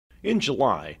In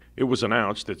July, it was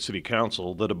announced at City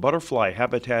Council that a butterfly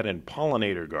habitat and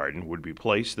pollinator garden would be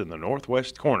placed in the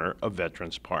northwest corner of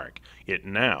Veterans Park. It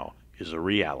now is a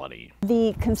reality.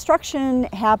 The construction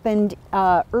happened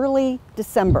early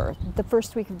December, the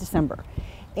first week of December.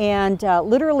 And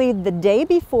literally the day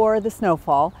before the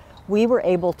snowfall, we were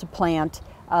able to plant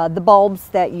the bulbs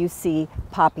that you see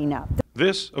popping up.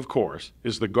 This, of course,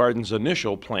 is the garden's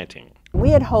initial planting. We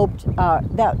had hoped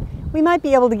that we might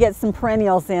be able to get some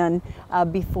perennials in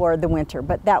before the winter,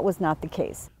 but that was not the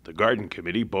case. The garden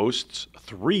committee boasts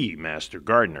 3 master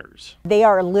gardeners. They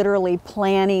are literally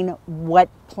planning what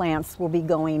plants will be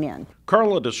going in.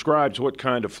 Carla describes what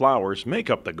kind of flowers make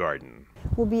up the garden.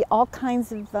 Will be all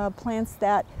kinds of plants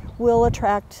that will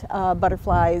attract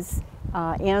butterflies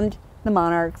and the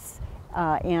monarchs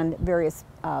and various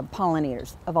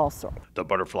pollinators of all sorts. The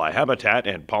butterfly habitat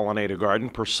and pollinator garden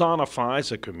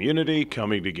personifies a community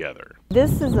coming together.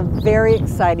 This is a very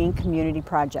exciting community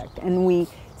project, and we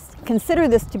consider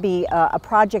this to be a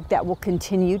project that will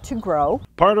continue to grow.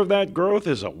 Part of that growth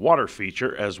is a water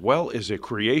feature as well as a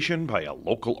creation by a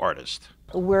local artist.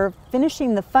 We're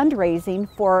finishing the fundraising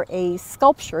for a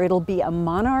sculpture. It'll be a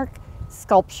monarch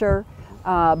sculpture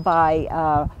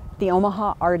by the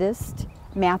Omaha artist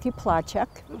Matthew Plachek,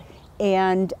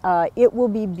 and it will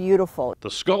be beautiful.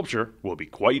 The sculpture will be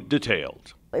quite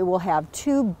detailed. It will have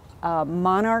 2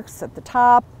 monarchs at the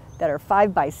top that are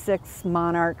 5x6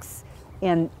 monarchs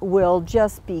and will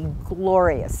just be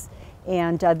glorious.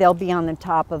 And they'll be on the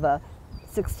top of a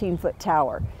 16-foot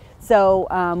tower. So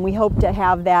we hope to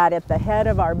have that at the head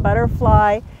of our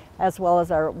butterfly as well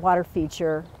as our water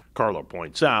feature. Carla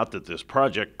points out that this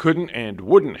project couldn't and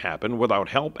wouldn't happen without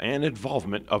help and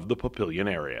involvement of the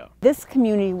Papillion area. This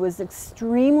community was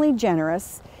extremely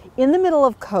generous in the middle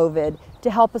of COVID to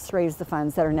help us raise the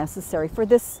funds that are necessary for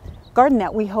this garden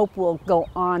that we hope will go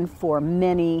on for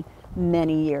many,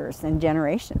 many years and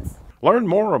generations. Learn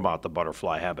more about the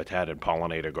butterfly habitat and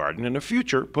pollinator garden in a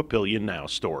future Papillion Now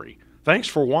story. Thanks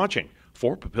for watching.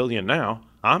 For Papillion Now,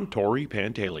 I'm Tori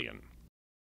Pantaleon.